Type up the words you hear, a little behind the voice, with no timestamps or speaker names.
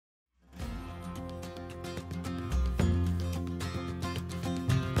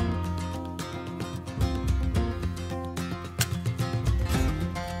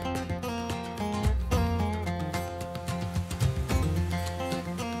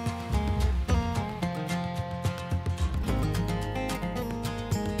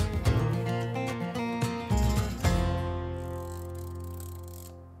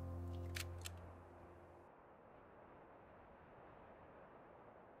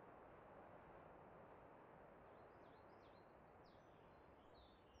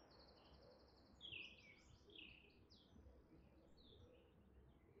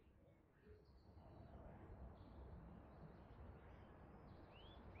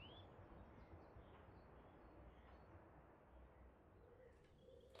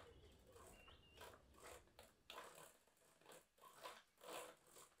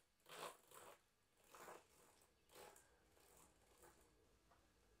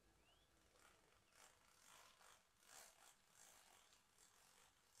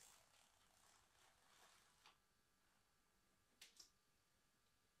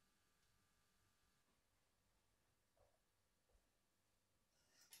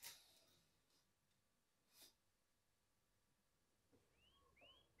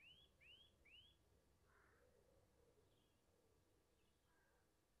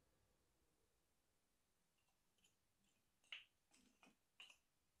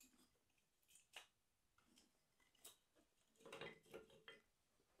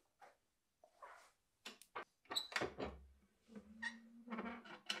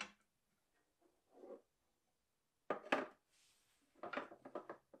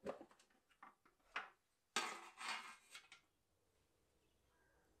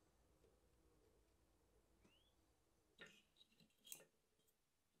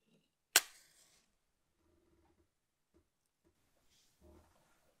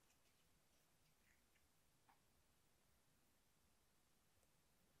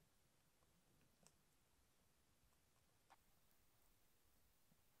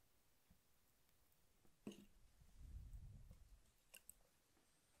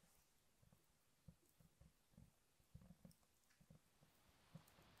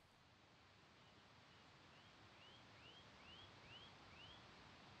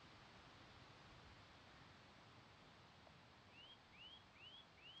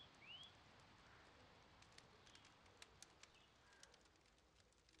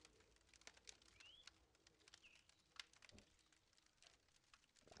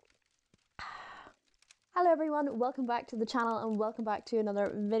Hello everyone, welcome back to the channel and welcome back to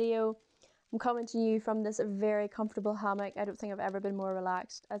another video. I'm coming to you from this very comfortable hammock. I don't think I've ever been more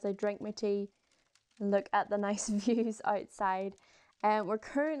relaxed as I drink my tea and look at the nice views outside. We're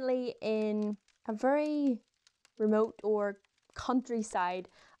currently in a very remote or countryside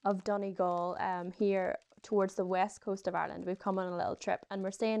of Donegal, here towards the west coast of Ireland. We've come on a little trip and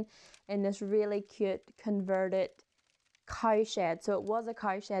we're staying in this really cute converted cow shed. So it was a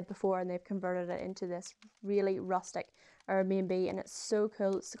cow shed before and they've converted it into this really rustic Airbnb and it's so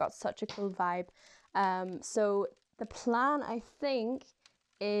cool. It's got such a cool vibe. So the plan, I think,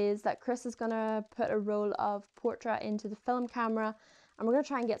 is that Chris is gonna put a roll of Portra into the film camera and we're gonna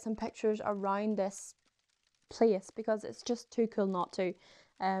try and get some pictures around this place because it's just too cool not to.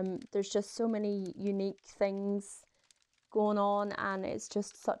 There's just so many unique things going on and it's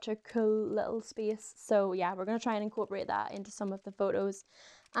just such a cool little space. So yeah, we're going to try and incorporate that into some of the photos.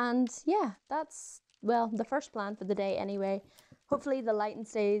 And yeah, that's, well, the first plan for the day anyway. Hopefully the lighting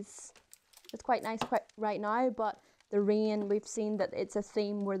stays, it's quite nice right now, but the rain, we've seen that it's a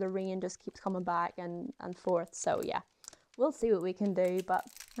theme where the rain just keeps coming back and forth. So yeah, we'll see what we can do, but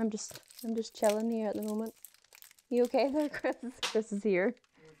I'm just chilling here at the moment. You okay there, Chris? Chris is here.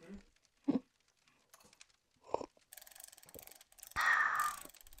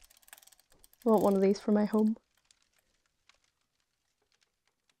 I want one of these for my home.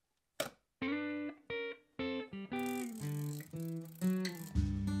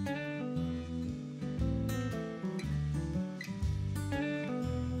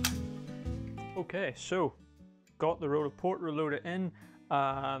 Okay, so got the roll of Portra loaded in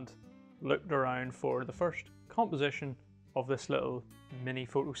and looked around for the first composition of this little mini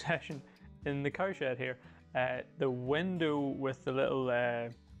photo session in the cowshed here. The window with the little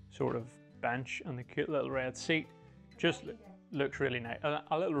sort of bench and the cute little red seat just looks really nice.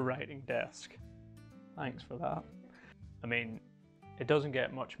 A little writing desk. Thanks for that. I mean, it doesn't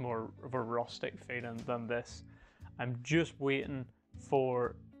get much more of a rustic feeling than this. I'm just waiting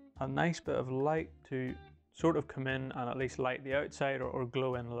for a nice bit of light to sort of come in and at least light the outside or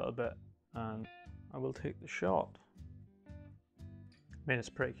glow in a little bit, and I will take the shot. I mean, it's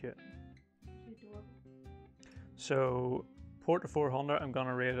pretty cute. So Portra 400, I'm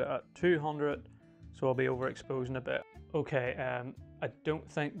gonna rate it at 200, so I'll be overexposing a bit. Okay, I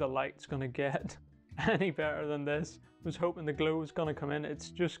don't think the light's gonna get any better than this. I was hoping the glow was gonna come in.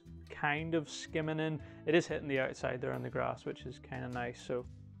 It's just kind of skimming in. It is hitting the outside there in the grass, which is kind of nice, so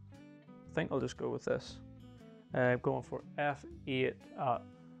I think I'll just go with this. I'm going for f8 at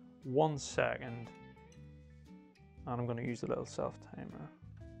 1 second, and I'm gonna use the little self timer.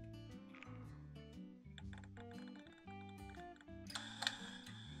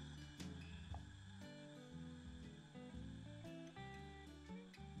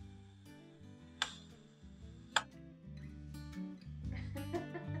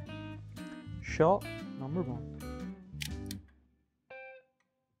 Shot number 1.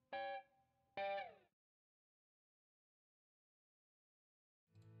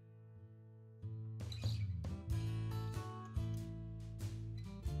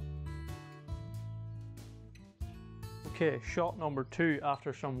 Okay, shot number 2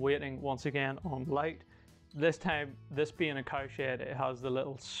 after some waiting once again on light. This time, this being a cowshed, it has the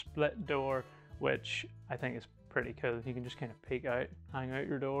little split door, which I think is pretty cool. You can just kind of peek out, hang out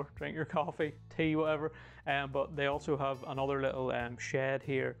your door, drink your coffee, tea, whatever. But they also have another little shed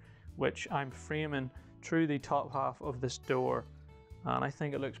here, which I'm framing through the top half of this door, and I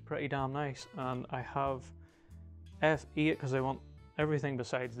think it looks pretty damn nice. And I have f8 because I want everything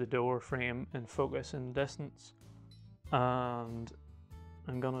besides the door frame in focus in distance, and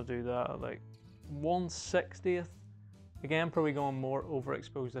I'm gonna do that at like 1/60th. Again, probably going more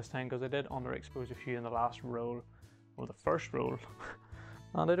overexposed this time because I did underexpose a few in the last roll, or the first roll,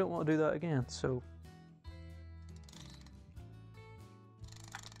 and I don't want to do that again, so.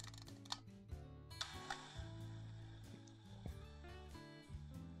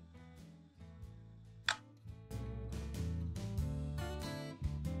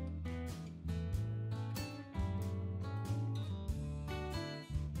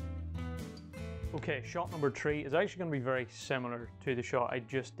 Okay, shot number 3 is actually going to be very similar to the shot I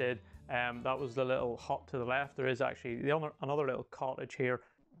just did. That was the little hut to the left. There is actually another little cottage here.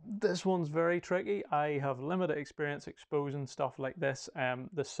 This one's very tricky. I have limited experience exposing stuff like this.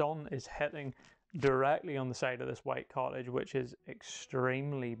 The sun is hitting directly on the side of this white cottage, which is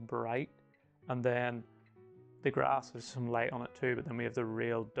extremely bright. And then the grass has some light on it too, but then we have the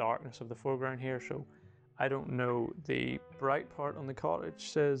real darkness of the foreground here. So I don't know, the bright part on the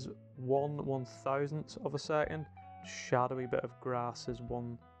cottage says 1/1000th of a second. Shadowy bit of grass is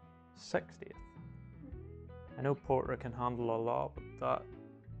 1/60th. I know Portra can handle a lot, but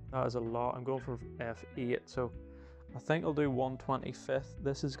that is a lot. I'm going for f8, so I think I'll do 1/25.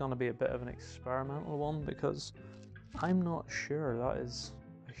 This is going to be a bit of an experimental one because I'm not sure. That is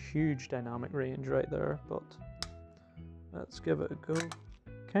a huge dynamic range right there, but let's give it a go.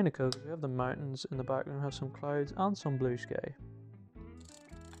 Kind of cool because we have the mountains in the background, we have some clouds and some blue sky.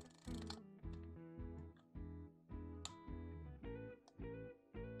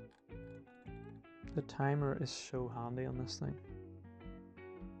 The timer is so handy on this thing.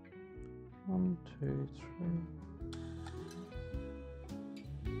 1, 2, 3.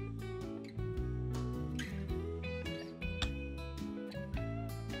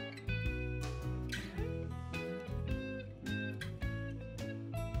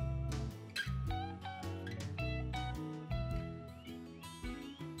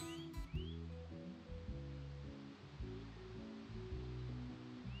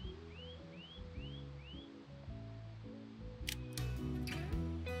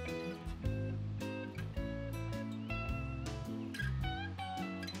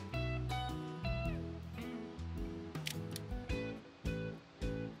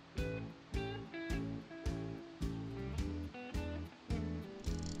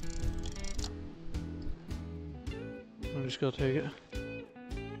 I'm just gonna take it.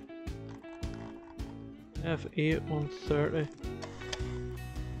 F8, 130.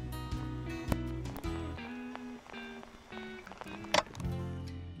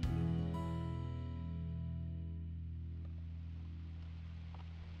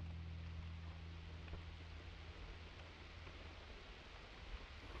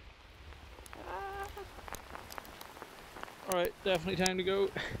 Alright, definitely time to go.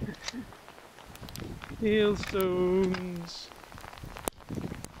 Hailstones.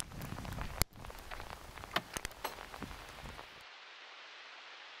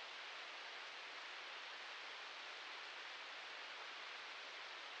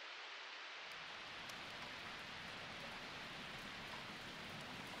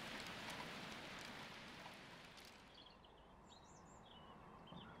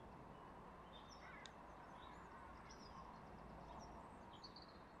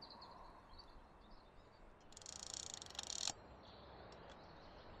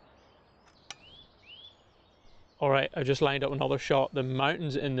 Alright, I just lined up another shot. The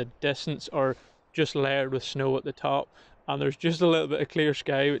mountains in the distance are just layered with snow at the top, and there's just a little bit of clear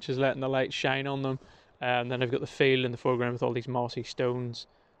sky which is letting the light shine on them. And then I've got the field in the foreground with all these mossy stones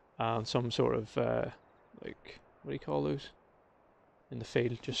and some sort of like, what do you call those? In the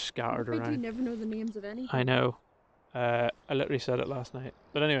field, just scattered around. You never know the names of anything. I know. I literally said it last night.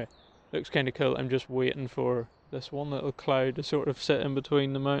 But anyway, looks kind of cool. I'm just waiting for this one little cloud to sort of sit in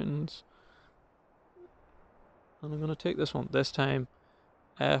between the mountains. And I'm going to take this one, this time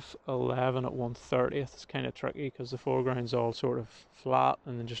F11 at 1/30. It's kind of tricky because the foreground's all sort of flat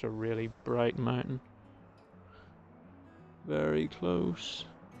and then just a really bright mountain. Very close.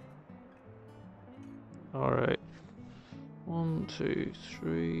 Alright. 1, 2,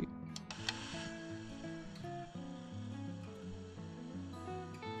 3.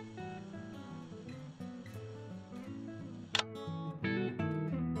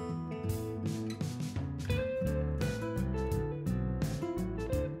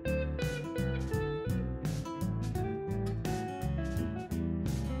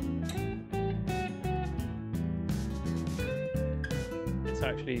 It's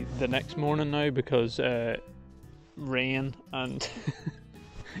actually the next morning now because rain and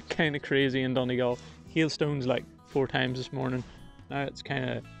kind of crazy in Donegal. Hailstones like 4 times this morning. Now it's kind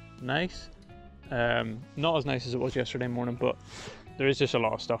of nice. Not as nice as it was yesterday morning, but there is just a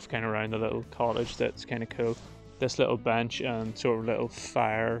lot of stuff kind of around the little cottage that's kind of cool. This little bench and sort of little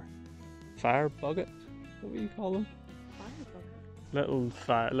fire bucket. What do you call them? Little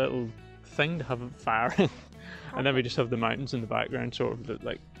thing to have a fire in. And then we just have the mountains in the background, sort of that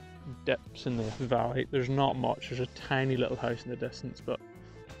like dips in the valley. There's not much. There's a tiny little house in the distance, but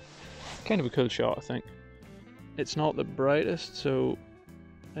kind of a cool shot, I think. It's not the brightest, so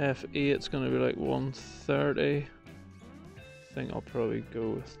F8 it's going to be like 130. I think I'll probably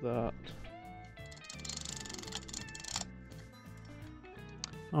go with that.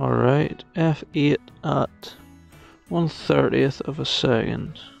 Alright, F8 at 1/30th of a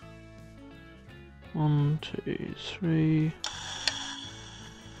second. 1, 2, 3.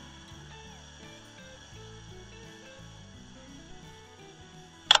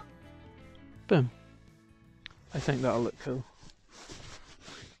 Boom. I think that'll look cool.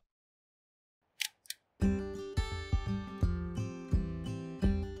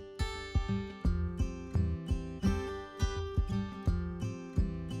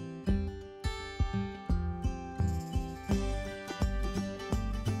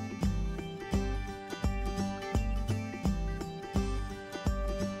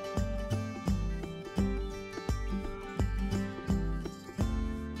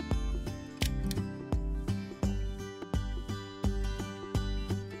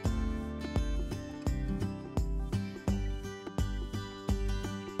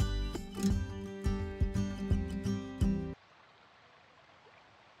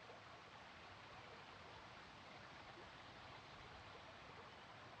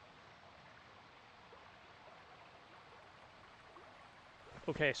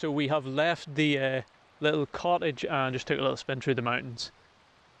 Okay, so we have left the little cottage and just took a little spin through the mountains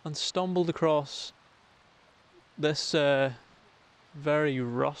and stumbled across this very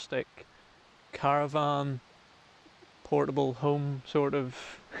rustic caravan portable home sort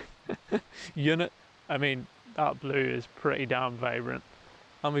of unit. I mean, that blue is pretty damn vibrant,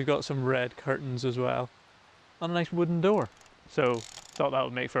 and we've got some red curtains as well and a nice wooden door, so thought that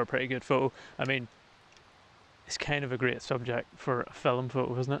would make for a pretty good photo. I mean, it's kind of a great subject for a film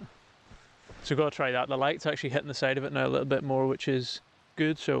photo, isn't it? So gotta try that. The light's actually hitting the side of it now a little bit more, which is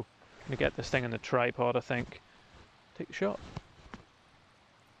good, so I'm gonna get this thing on the tripod, I think. Take a shot.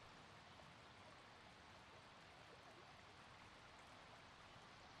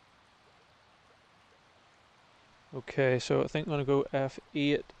 Okay, so I think I'm gonna go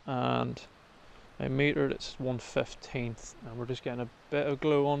f8 and I metered it's 1/15th and we're just getting a bit of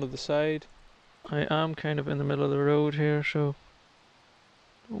glow onto the side. I am kind of in the middle of the road here, so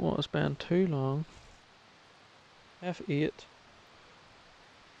don't want to spend too long. f8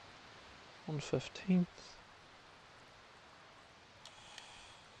 1/15th.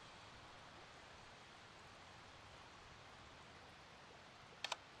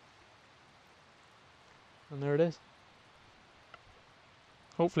 And there it is.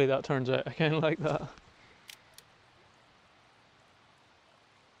 Hopefully that turns out. I kind of like that.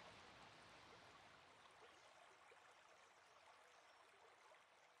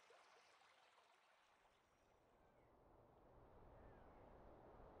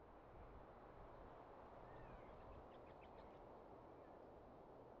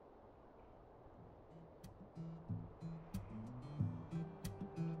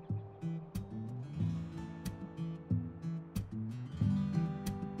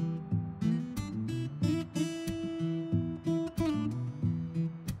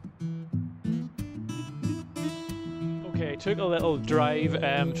 Okay, took a little drive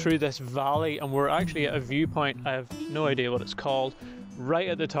through this valley and we're actually at a viewpoint. I have no idea what it's called. Right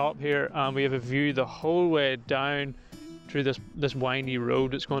at the top here, and we have a view the whole way down through this windy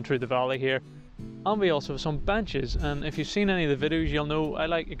road that's going through the valley here. And we also have some benches, and if you've seen any of the videos you'll know I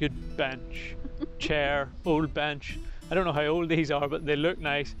like a good bench, chair, old bench. I don't know how old these are, but they look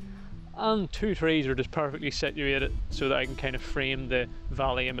nice. And 2 trees are just perfectly situated so that I can kind of frame the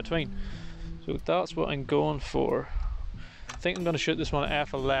valley in between. So that's what I'm going for. I think I'm going to shoot this one at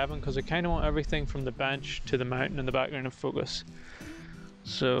f11 because I kind of want everything from the bench to the mountain in the background in focus.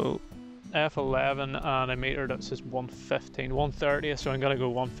 So f11 and I metered it says 1:15, 1:30, so I'm going to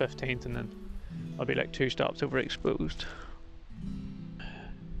go 1/15 and then I'll be like 2 stops overexposed.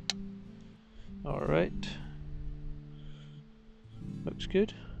 Alright. Looks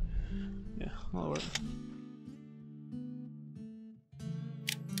good. Yeah, that'll work.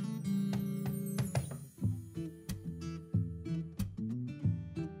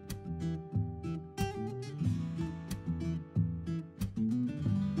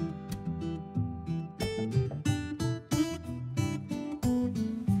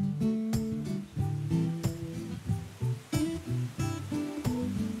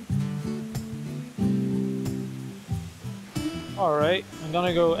 Alright, I'm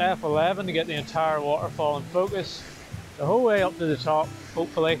gonna go f11 to get the entire waterfall in focus. The whole way up to the top,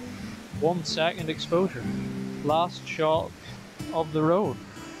 hopefully. 1 second exposure. Last shot of the road.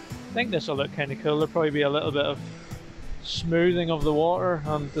 I think this will look kind of cool. There'll probably be a little bit of smoothing of the water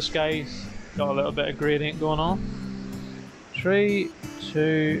and the sky's got a little bit of gradient going on. 3,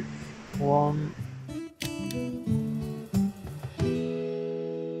 2, 1.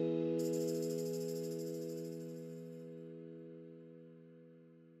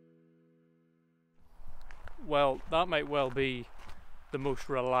 Well, that might well be the most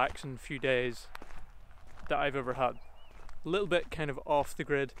relaxing few days that I've ever had. A little bit kind of off the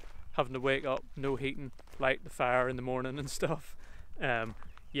grid, having to wake up, no heating, light the fire in the morning and stuff.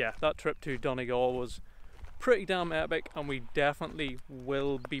 Yeah, that trip to Donegal was pretty damn epic and we definitely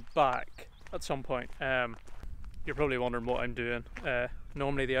will be back at some point. You're probably wondering what I'm doing.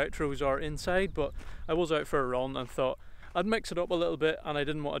 Normally the outros are inside, but I was out for a run and thought I'd mix it up a little bit, and I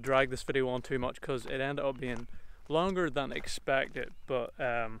didn't want to drag this video on too much because it ended up being longer than expected. But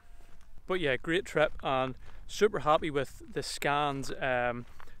yeah, great trip and super happy with the scans.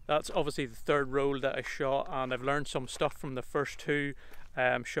 That's obviously the 3rd roll that I shot, and I've learned some stuff from the first 2.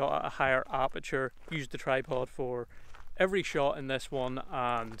 Shot at a higher aperture, used the tripod for every shot in this one,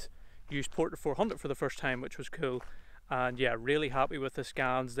 and used Portra 400 for the first time, which was cool. And yeah, really happy with the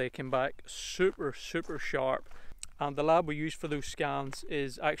scans. They came back super sharp. And the lab we use for those scans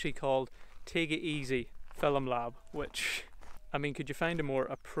is actually called Take It Easy Film Lab, which, I mean, could you find a more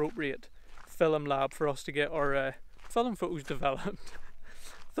appropriate film lab for us to get our film photos developed?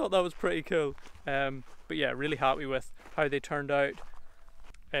 thought that was pretty cool. But yeah, really happy with how they turned out.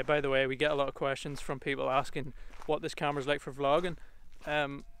 By the way, we get a lot of questions from people asking what this camera's like for vlogging.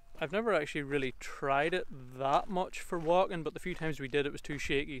 I've never actually really tried it that much for walking, but the few times we did it was too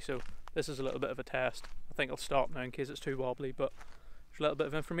shaky, so this is a little bit of a test. I think I'll stop now in case it's too wobbly, but there's a little bit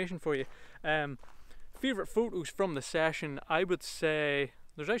of information for you. Favourite photos from the session, I would say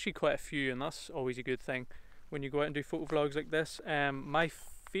there's actually quite a few, and that's always a good thing when you go out and do photo vlogs like this. My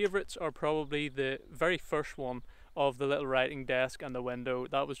favourites are probably the very first one of the little writing desk and the window.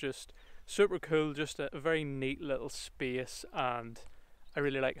 That was just super cool, just a very neat little space, and I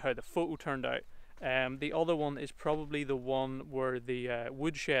really like how the photo turned out. The other one is probably the one where the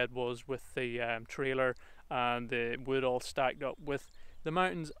woodshed was, with the trailer and the wood all stacked up with the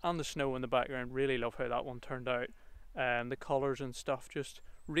mountains and the snow in the background. Really love how that one turned out. The colours and stuff, just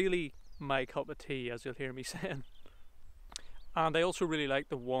really my cup of tea, as you'll hear me saying. And I also really like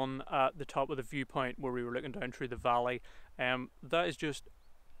the one at the top of the viewpoint where we were looking down through the valley. That is just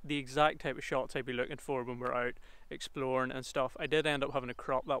the exact type of shots I'd be looking for when we're out exploring and stuff. I did end up having to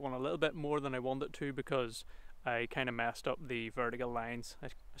crop that one a little bit more than I wanted to, because I kind of messed up the vertical lines. I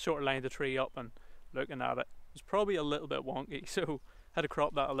sort of lined the tree up, and looking at it was probably a little bit wonky, so had to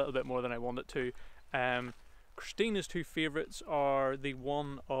crop that a little bit more than I wanted to. Christina's two favourites are the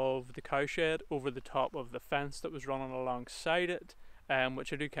one of the cowshed over the top of the fence that was running alongside it,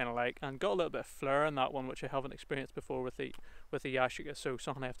 which I do kind of like, and got a little bit of flare in that one, which I haven't experienced before with the Yashica, so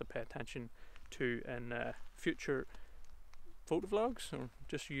something I have to pay attention to in future photo vlogs, or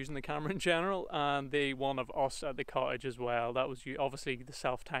just using the camera in general. And the one of us at the cottage as well, that was obviously the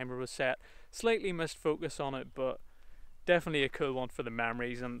self timer was set, slightly missed focus on it, but definitely a cool one for the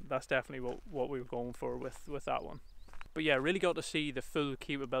memories, and that's definitely what we were going for with that one. But yeah, really got to see the full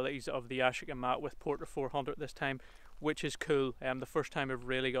capabilities of the Yashica Mat with Portra 400 this time, which is cool. The first time I've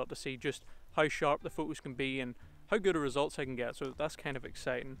really got to see just how sharp the photos can be and how good of results I can get, so that's kind of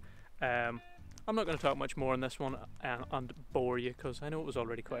exciting. I'm not going to talk much more on this one and bore you, because I know it was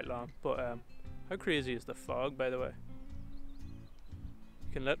already quite long, but how crazy is the fog, by the way?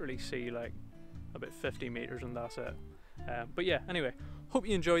 You can literally see like about 50 meters and that's it. But yeah, anyway, hope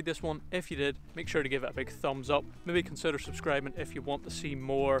you enjoyed this one. If you did, make sure to give it a big thumbs up. Maybe consider subscribing if you want to see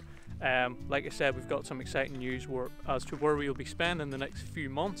more. Like I said, we've got some exciting news as to where we will be spending the next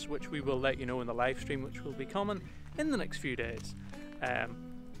few months, which we will let you know in the live stream, which will be coming in the next few days.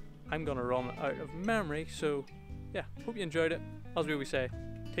 I'm gonna run out of memory, so yeah, hope you enjoyed it. As we always say,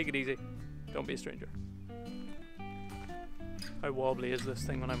 take it easy, don't be a stranger. How wobbly is this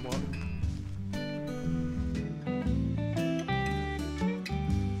thing when I'm walking?